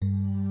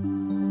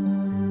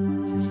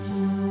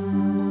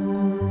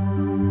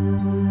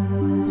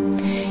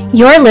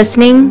You're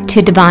listening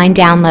to Divine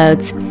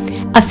Downloads,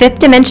 a fifth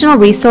dimensional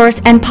resource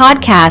and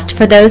podcast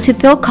for those who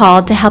feel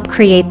called to help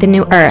create the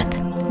new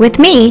earth. With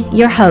me,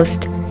 your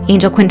host,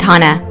 Angel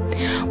Quintana,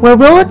 where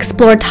we'll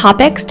explore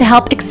topics to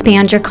help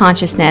expand your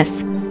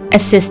consciousness,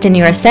 assist in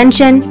your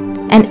ascension,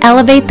 and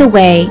elevate the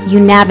way you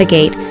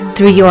navigate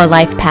through your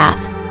life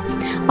path.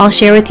 I'll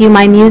share with you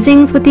my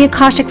musings with the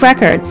Akashic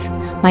Records,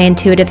 my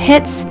intuitive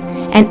hits,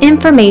 and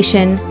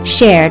information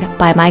shared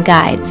by my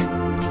guides.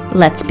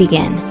 Let's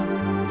begin.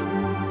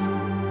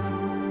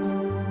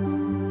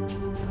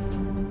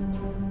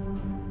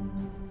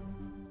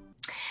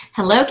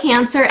 Hello,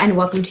 Cancer, and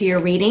welcome to your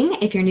reading.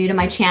 If you're new to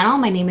my channel,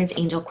 my name is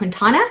Angel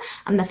Quintana.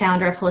 I'm the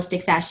founder of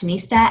Holistic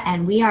Fashionista,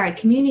 and we are a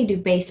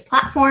community-based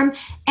platform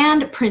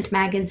and print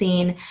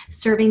magazine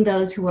serving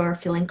those who are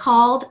feeling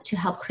called to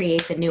help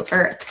create the new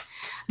earth.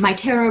 My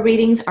tarot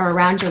readings are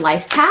around your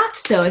life path,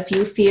 so if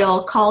you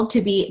feel called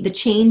to be the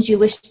change you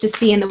wish to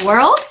see in the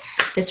world,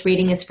 this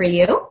reading is for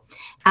you.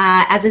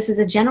 As this is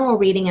a general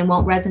reading and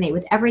won't resonate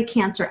with every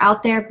Cancer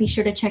out there, be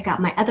sure to check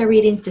out my other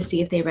readings to see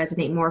if they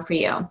resonate more for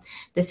you.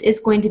 This is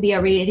going to be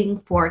a reading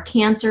for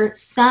Cancer,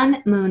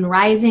 Sun, Moon,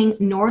 Rising,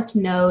 North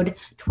Node,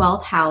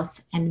 12th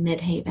House, and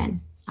Midheaven.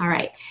 All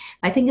right. If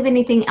I think of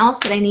anything else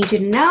that I need you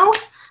to know,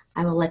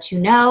 I will let you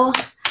know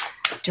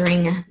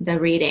during the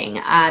reading.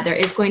 There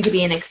is going to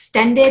be an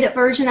extended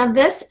version of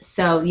this,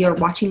 so you're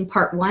watching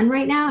part 1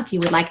 right now. If you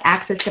would like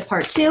access to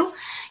part 2,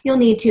 you'll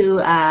need to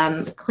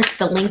click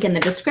the link in the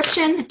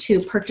description to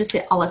purchase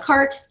it a la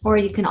carte, or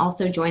you can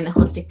also join the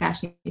Holistic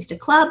Fashionista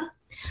Club,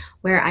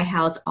 where I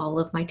house all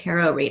of my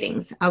tarot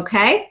readings,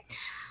 okay?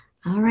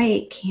 All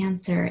right,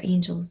 Cancer,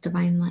 angels,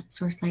 divine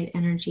source light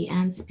energy,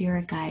 and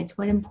spirit guides.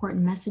 What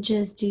important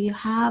messages do you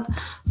have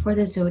for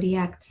the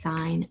zodiac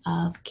sign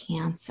of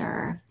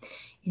Cancer?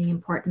 Any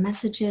important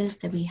messages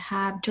that we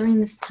have during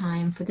this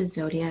time for the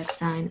zodiac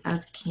sign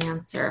of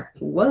Cancer?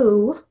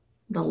 Whoa,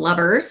 the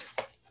Lovers.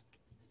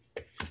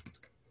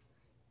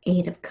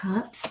 8 of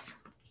Cups,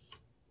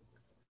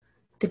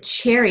 the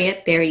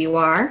Chariot, there you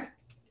are,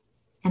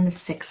 and the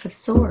 6 of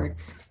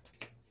Swords.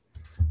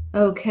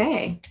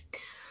 Okay.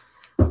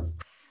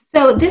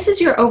 So this is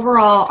your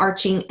overall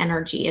arching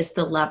energy is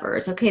the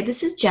Lovers. Okay,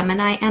 this is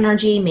Gemini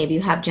energy. Maybe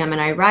you have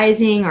Gemini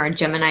rising or a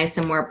Gemini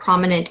somewhere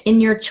prominent in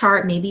your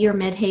chart. Maybe you're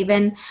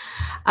Midheaven.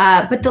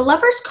 But the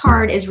Lovers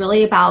card is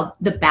really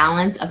about the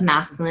balance of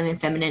masculine and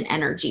feminine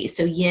energy,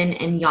 so yin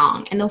and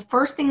yang. And the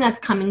first thing that's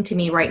coming to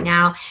me right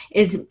now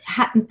is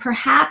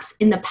perhaps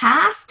in the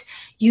past,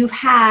 you've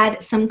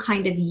had some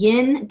kind of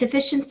yin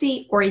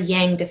deficiency or a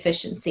yang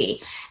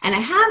deficiency. And I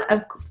have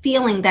a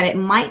feeling that it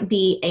might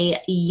be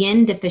a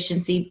yin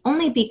deficiency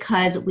only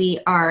because we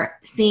are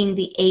seeing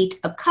the 8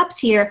 of Cups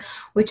here,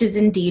 which is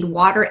indeed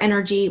water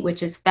energy,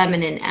 which is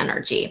feminine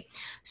energy.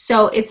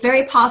 So it's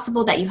very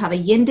possible that you have a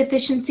yin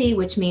deficiency,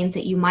 which means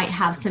that you might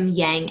have some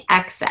yang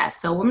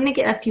excess. So I'm going to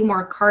get a few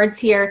more cards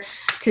here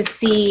to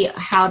see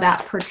how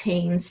that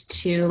pertains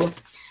to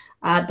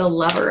the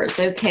Lovers,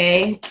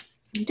 okay?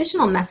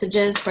 Additional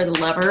messages for the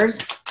Lovers.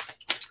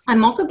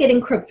 I'm also getting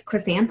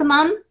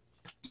chrysanthemum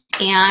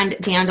and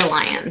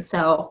dandelion.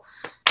 So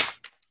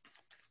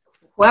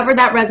whoever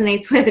that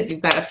resonates with, if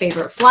you've got a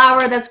favorite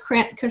flower that's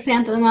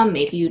chrysanthemum,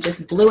 maybe you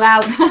just blew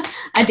out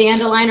a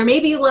dandelion, or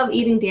maybe you love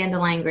eating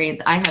dandelion greens.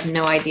 I have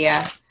no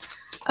idea.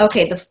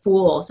 Okay, the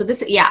Fool. So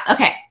this, yeah,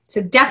 okay.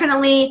 So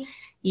definitely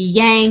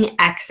yang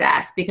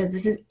excess because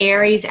this is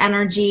Aries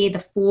energy, the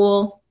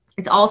Fool.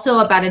 It's also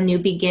about a new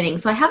beginning.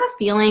 So I have a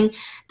feeling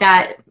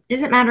that it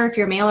doesn't matter if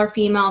you're male or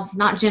female, it's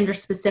not gender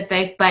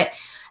specific, but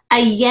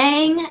a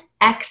yang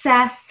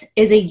excess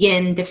is a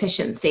yin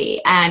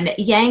deficiency. And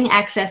yang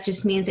excess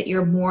just means that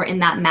you're more in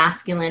that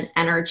masculine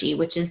energy,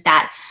 which is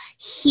that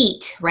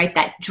heat, right?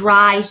 That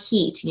dry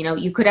heat. You know,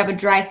 you could have a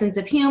dry sense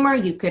of humor.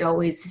 You could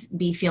always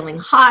be feeling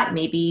hot.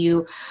 Maybe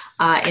you,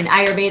 in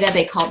Ayurveda,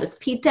 they call this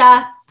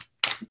pitta.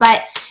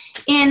 But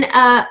in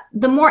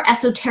the more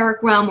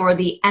esoteric realm or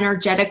the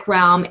energetic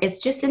realm,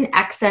 it's just an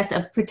excess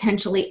of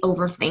potentially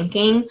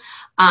overthinking,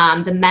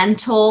 the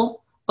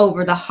mental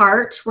over the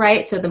heart,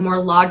 right? So the more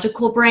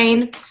logical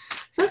brain.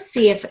 So let's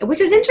see which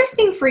is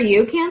interesting for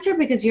you, Cancer,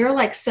 because you're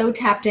like so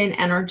tapped in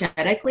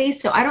energetically.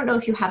 So I don't know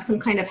if you have some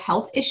kind of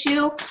health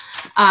issue,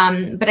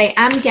 but I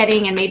am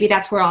getting, and maybe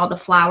that's where all the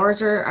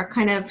flowers are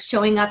kind of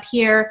showing up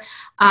here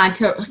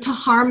to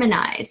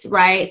harmonize,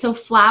 right? So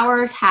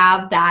flowers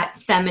have that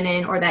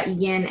feminine or that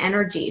yin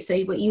energy. So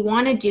what you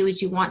want to do is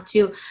you want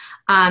to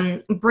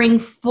bring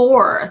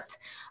forth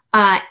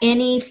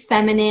any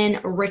feminine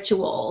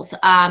rituals,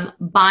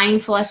 buying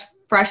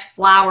fresh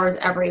flowers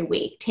every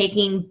week,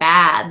 taking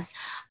baths,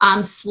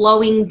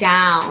 slowing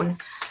down,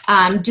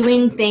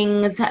 doing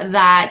things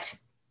that,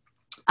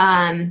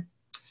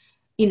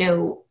 you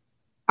know,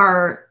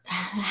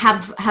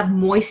 have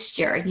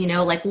moisture, you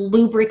know, like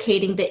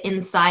lubricating the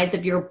insides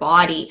of your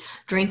body,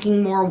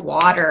 drinking more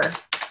water,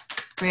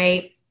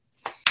 right?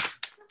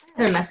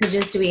 What other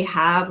messages do we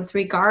have with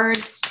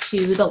regards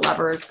to the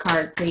Lovers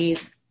card,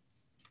 please?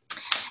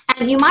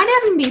 And you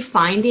might even be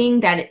finding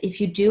that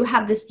if you do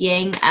have this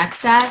yang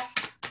excess,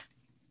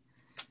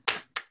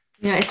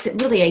 You know, it's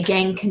really a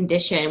yang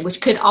condition,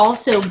 which could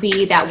also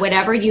be that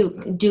whatever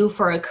you do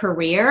for a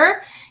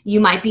career, you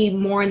might be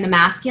more in the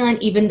masculine,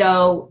 even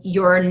though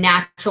your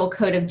natural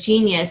code of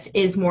genius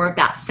is more of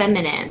that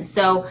feminine.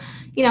 So,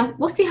 you know,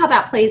 we'll see how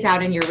that plays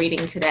out in your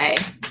reading today.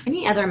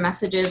 Any other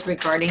messages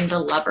regarding the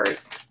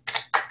Lovers?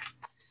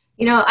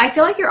 You know, I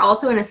feel like you're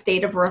also in a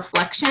state of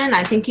reflection.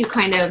 I think you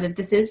kind of, if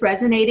this is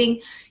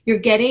resonating, you're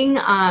getting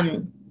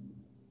some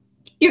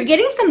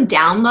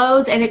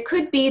downloads, and it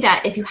could be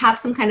that if you have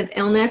some kind of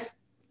illness,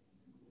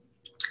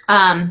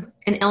 an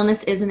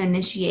illness is an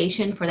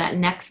initiation for that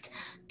next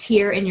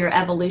tier in your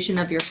evolution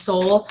of your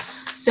soul.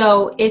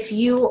 So if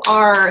you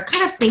are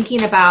kind of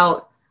thinking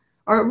about,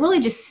 or really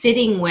just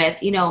sitting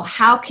with, you know,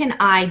 how can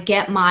I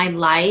get my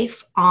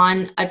life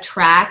on a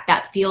track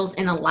that feels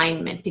in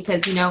alignment?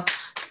 Because, you know,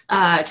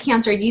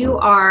 Cancer, you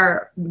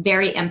are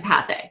very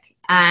empathic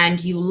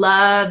and you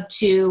love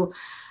to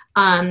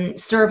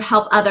serve,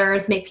 help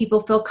others, make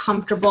people feel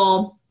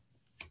comfortable.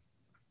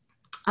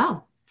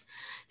 Oh,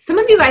 some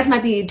of you guys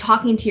might be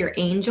talking to your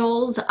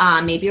angels.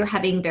 Maybe you're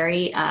having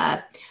very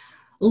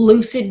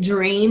lucid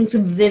dreams,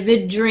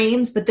 vivid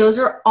dreams, but those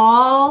are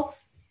all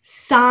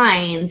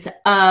signs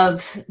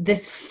of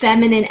this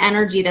feminine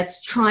energy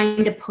that's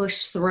trying to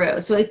push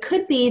through. So it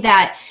could be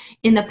that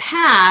in the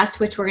past,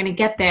 which we're going to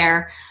get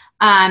there,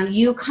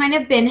 you kind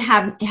of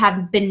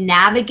have been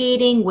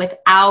navigating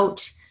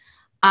without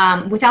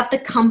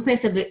the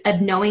compass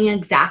of knowing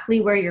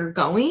exactly where you're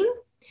going.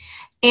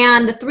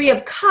 And the Three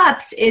of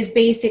Cups is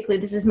basically,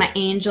 this is my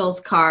angels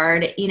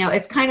card. You know,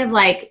 it's kind of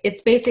like,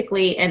 it's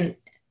basically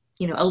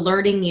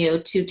alerting you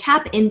to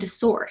tap into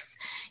source.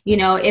 You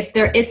know, if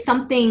there is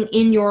something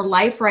in your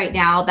life right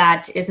now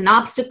that is an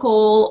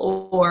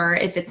obstacle, or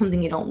if it's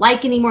something you don't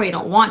like anymore, you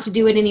don't want to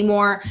do it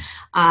anymore.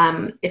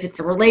 If it's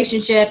a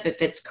relationship,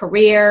 if it's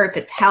career, if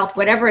it's health,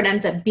 whatever it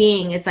ends up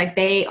being, it's like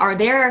they are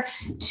there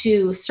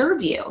to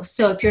serve you.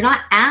 So if you're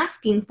not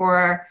asking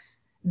for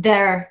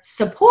their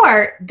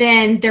support,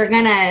 then they're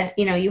gonna,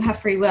 you know, you have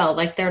free will,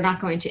 like they're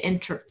not going to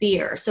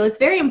interfere. So it's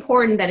very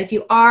important that if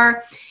you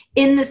are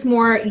in this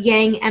more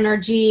yang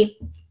energy,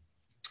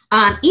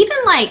 even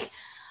like,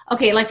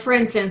 okay, like for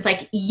instance,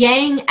 like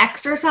yang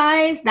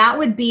exercise, that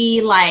would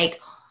be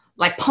like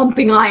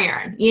pumping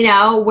iron, you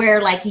know,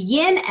 where like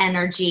yin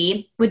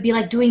energy would be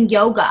like doing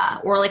yoga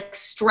or like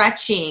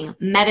stretching,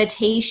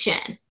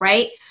 meditation,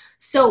 right?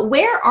 So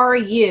where are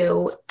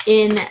you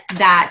in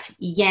that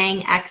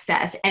yang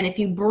excess? And if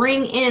you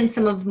bring in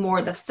some of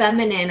more the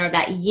feminine or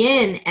that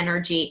yin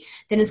energy,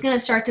 then it's going to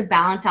start to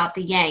balance out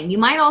the yang. You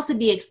might also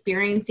be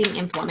experiencing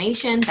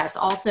inflammation. That's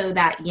also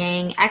that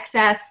yang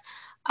excess.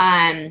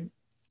 Any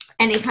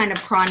kind of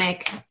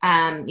chronic,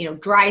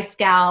 dry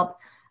scalp,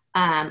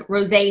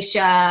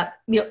 rosacea,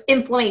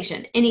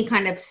 inflammation, any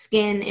kind of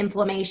skin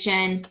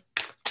inflammation,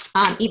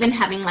 even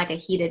having like a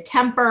heated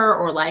temper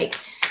or like,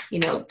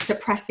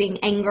 suppressing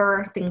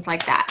anger, things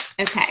like that.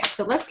 Okay,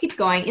 so let's keep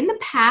going. In the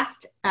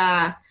past,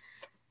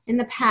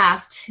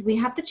 we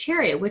have the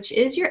Chariot, which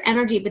is your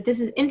energy, but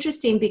this is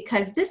interesting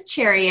because this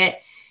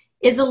Chariot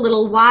is a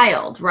little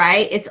wild,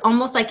 right? It's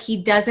almost like he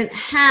doesn't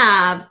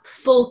have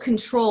full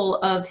control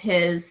of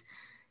his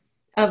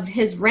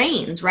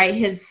reins, right?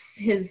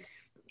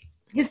 His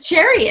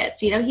chariots,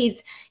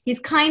 he's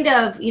kind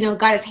of,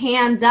 got his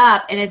hands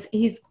up and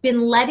he's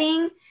been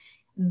letting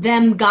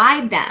them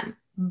guide them.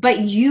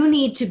 But you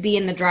need to be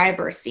in the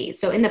driver's seat.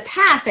 So in the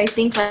past, I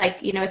think like,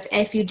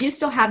 if you do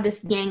still have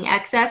this yang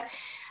excess,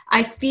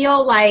 I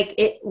feel like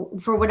it,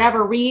 for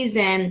whatever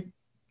reason,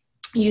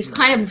 you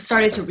kind of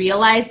started to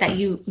realize that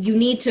you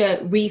need to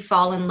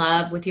re-fall in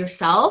love with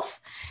yourself.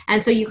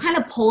 And so you kind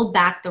of pulled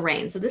back the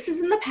reins. So this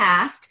is in the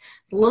past.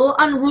 It's a little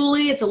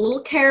unruly. It's a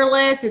little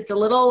careless. It's a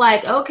little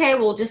like, okay,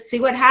 we'll just see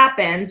what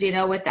happens,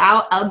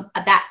 without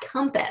that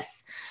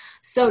compass.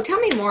 So tell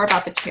me more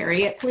about the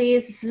Chariot,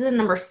 please. This is a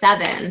number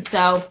 7.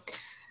 So,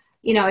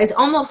 is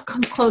almost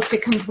close to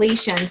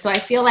completion. So I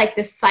feel like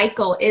this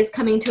cycle is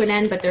coming to an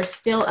end, but there's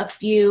still a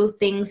few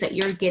things that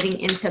you're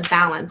getting into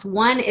balance.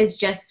 One is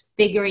just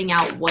figuring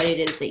out what it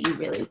is that you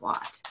really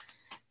want.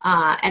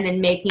 And then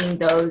making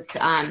those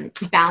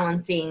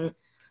balancing.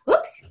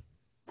 Oops.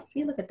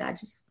 See, look at that.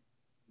 Just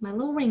my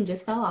little ring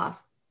just fell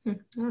off. I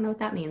don't know what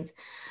that means.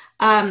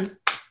 Actually,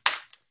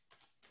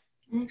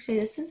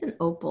 this is an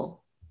opal.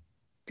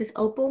 Does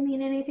opal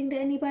mean anything to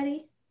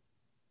anybody?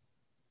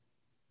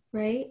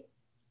 Right?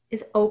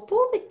 Is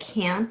opal the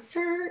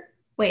Cancer?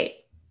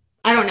 Wait,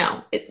 I don't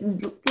know.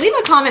 Leave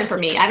a comment for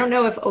me. I don't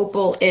know if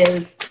opal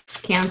is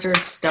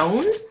Cancer's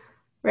stone,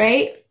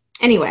 right?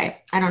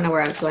 Anyway, I don't know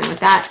where I was going with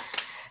that.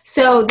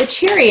 So the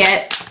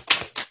Chariot,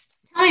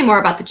 tell me more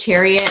about the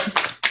Chariot.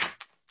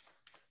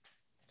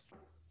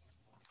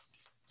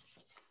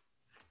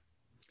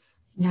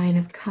 Nine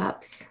of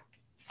Cups.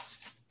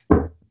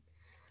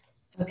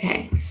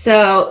 Okay,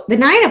 so the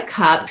Nine of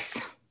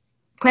Cups,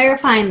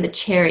 clarifying the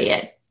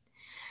Chariot.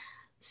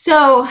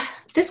 So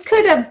this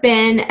could have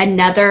been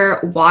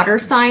another water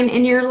sign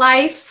in your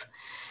life.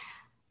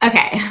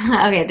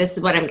 Okay, this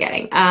is what I'm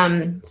getting.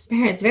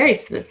 It's very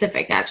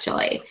specific,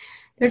 actually.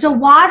 there's a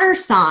water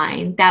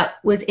sign that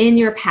was in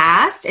your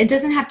past. It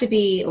doesn't have to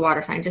be a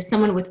water sign, just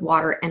someone with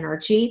water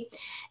energy.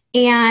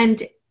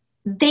 And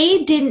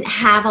they didn't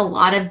have a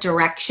lot of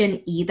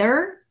direction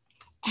either.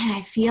 And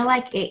I feel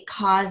like it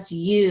caused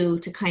you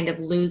to kind of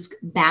lose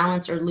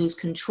balance or lose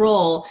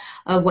control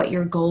of what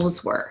your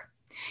goals were.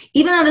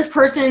 Even though this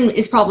person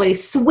is probably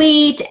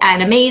sweet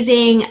and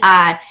amazing,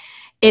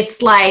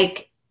 it's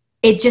like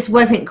it just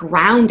wasn't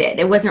grounded.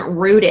 It wasn't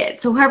rooted.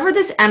 So whoever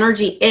this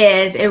energy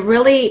is,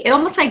 it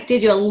almost like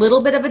did you a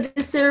little bit of a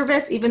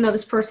disservice, even though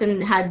this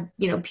person had,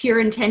 pure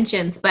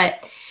intentions,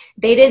 but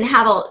they didn't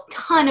have a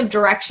ton of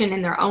direction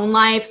in their own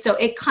life. So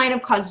it kind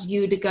of caused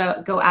you to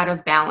go out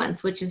of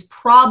balance, which is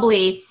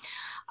probably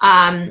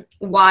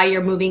why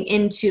you're moving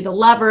into the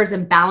Lovers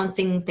and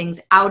balancing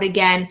things out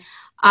again.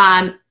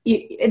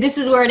 This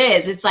is where it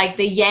is. It's like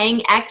the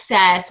yang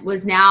excess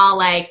was now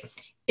like,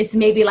 it's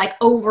maybe like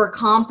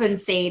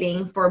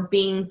overcompensating for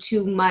being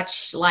too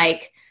much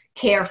like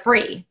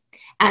carefree.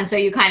 And so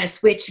you kind of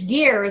switch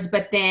gears,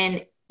 but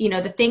then,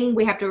 the thing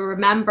we have to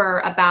remember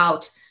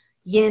about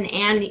yin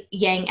and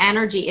yang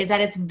energy is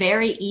that it's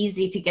very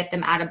easy to get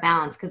them out of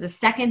balance, because the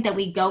second that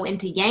we go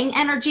into yang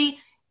energy,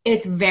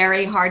 it's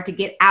very hard to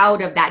get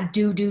out of that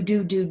do.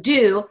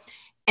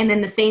 And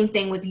then the same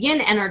thing with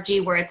yin energy,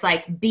 where it's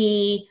like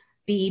be,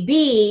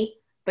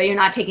 but you're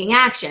not taking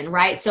action,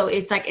 right? So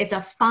it's like, it's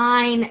a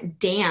fine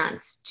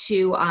dance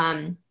to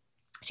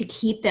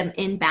keep them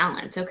in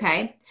balance.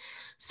 Okay.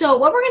 So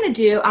what we're going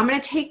to do, I'm going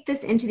to take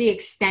this into the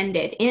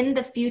extended. In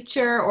the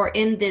future or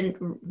in the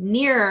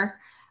near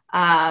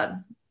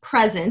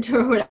present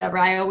or whatever,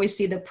 I always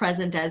see the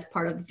present as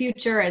part of the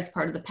future, as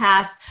part of the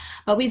past,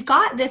 but we've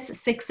got this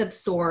Six of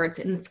Swords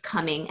and it's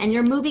coming and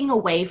you're moving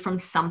away from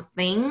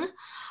something.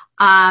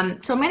 So I'm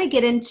going to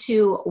get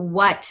into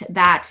what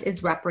that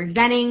is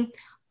representing.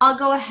 I'll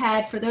go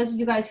ahead, for those of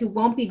you guys who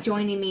won't be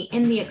joining me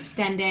in the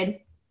extended,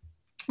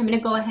 I'm going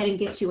to go ahead and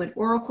get you an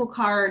oracle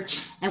card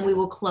and we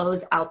will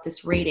close out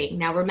this reading.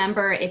 Now,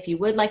 remember, if you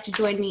would like to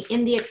join me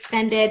in the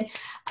extended,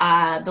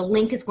 the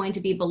link is going to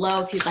be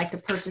below if you'd like to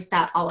purchase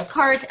that a la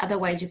carte.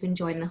 Otherwise, you can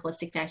join the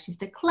Holistic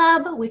Fashionista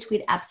Club, which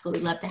we'd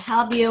absolutely love to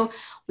have you.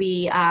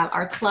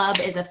 Our club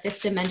is a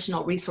 5th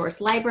dimensional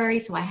resource library,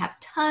 so I have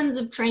tons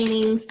of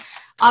trainings,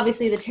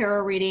 obviously the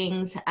tarot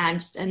readings, and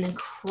just an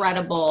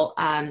incredible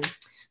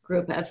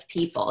group of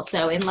people.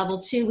 So in level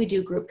 2, we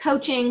do group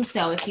coaching.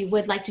 So if you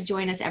would like to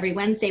join us every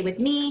Wednesday with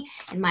me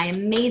and my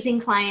amazing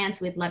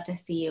clients, we'd love to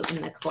see you in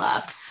the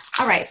club.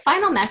 All right,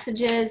 final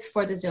messages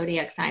for the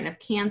zodiac sign of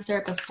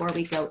Cancer before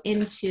we go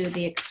into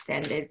the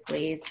extended,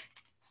 please.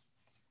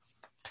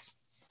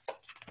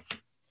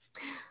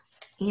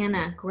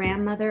 Anna,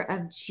 grandmother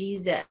of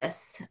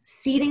Jesus,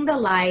 seeding the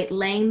light,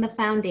 laying the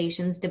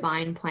foundations,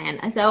 divine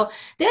plan. So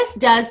this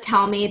does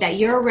tell me that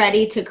you're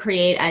ready to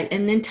create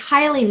an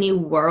entirely new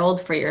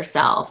world for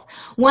yourself.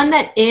 One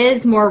that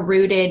is more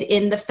rooted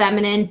in the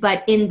feminine,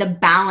 but in the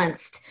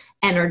balanced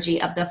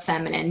energy of the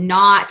feminine,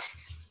 not,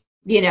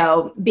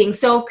 being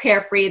so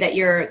carefree that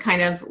you're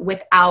kind of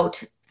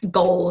without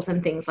goals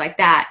and things like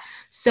that.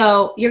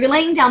 So you're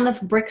laying down the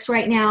bricks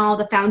right now,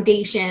 the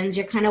foundations,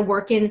 you're kind of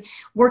working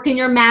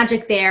your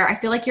magic there. I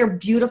feel like you're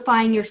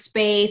beautifying your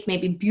space,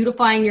 maybe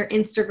beautifying your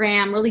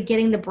Instagram, really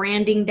getting the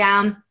branding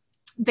down.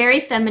 Very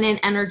feminine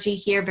energy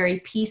here,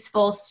 very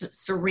peaceful,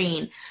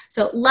 serene.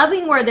 So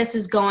loving where this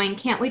is going.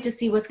 Can't wait to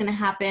see what's going to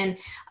happen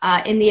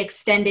in the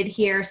extended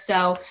here.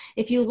 So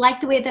if you like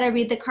the way that I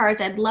read the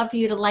cards, I'd love for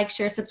you to like,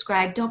 share,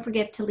 subscribe. Don't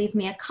forget to leave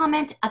me a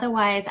comment.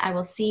 Otherwise, I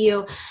will see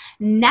you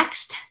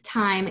next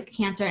time,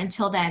 Cancer.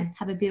 Until then,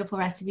 have a beautiful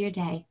rest of your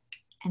day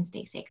and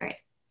stay sacred.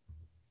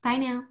 Bye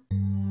now.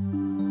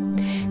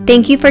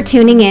 Thank you for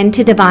tuning in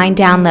to Divine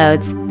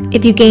Downloads.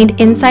 If you gained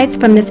insights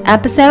from this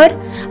episode,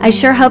 I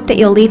sure hope that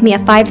you'll leave me a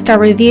 5-star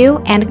review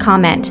and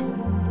comment.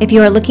 If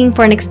you are looking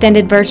for an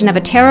extended version of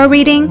a tarot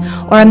reading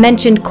or a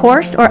mentioned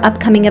course or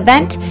upcoming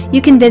event,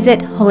 you can visit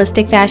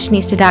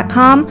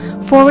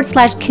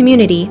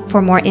holisticfashionista.com/community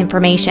for more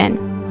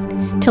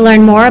information. To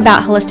learn more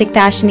about Holistic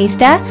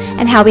Fashionista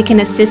and how we can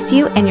assist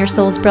you in your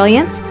soul's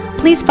brilliance,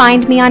 please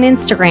find me on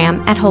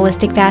Instagram at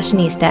Holistic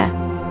Fashionista.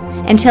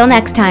 Until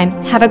next time,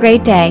 have a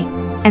great day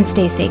and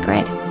stay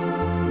sacred.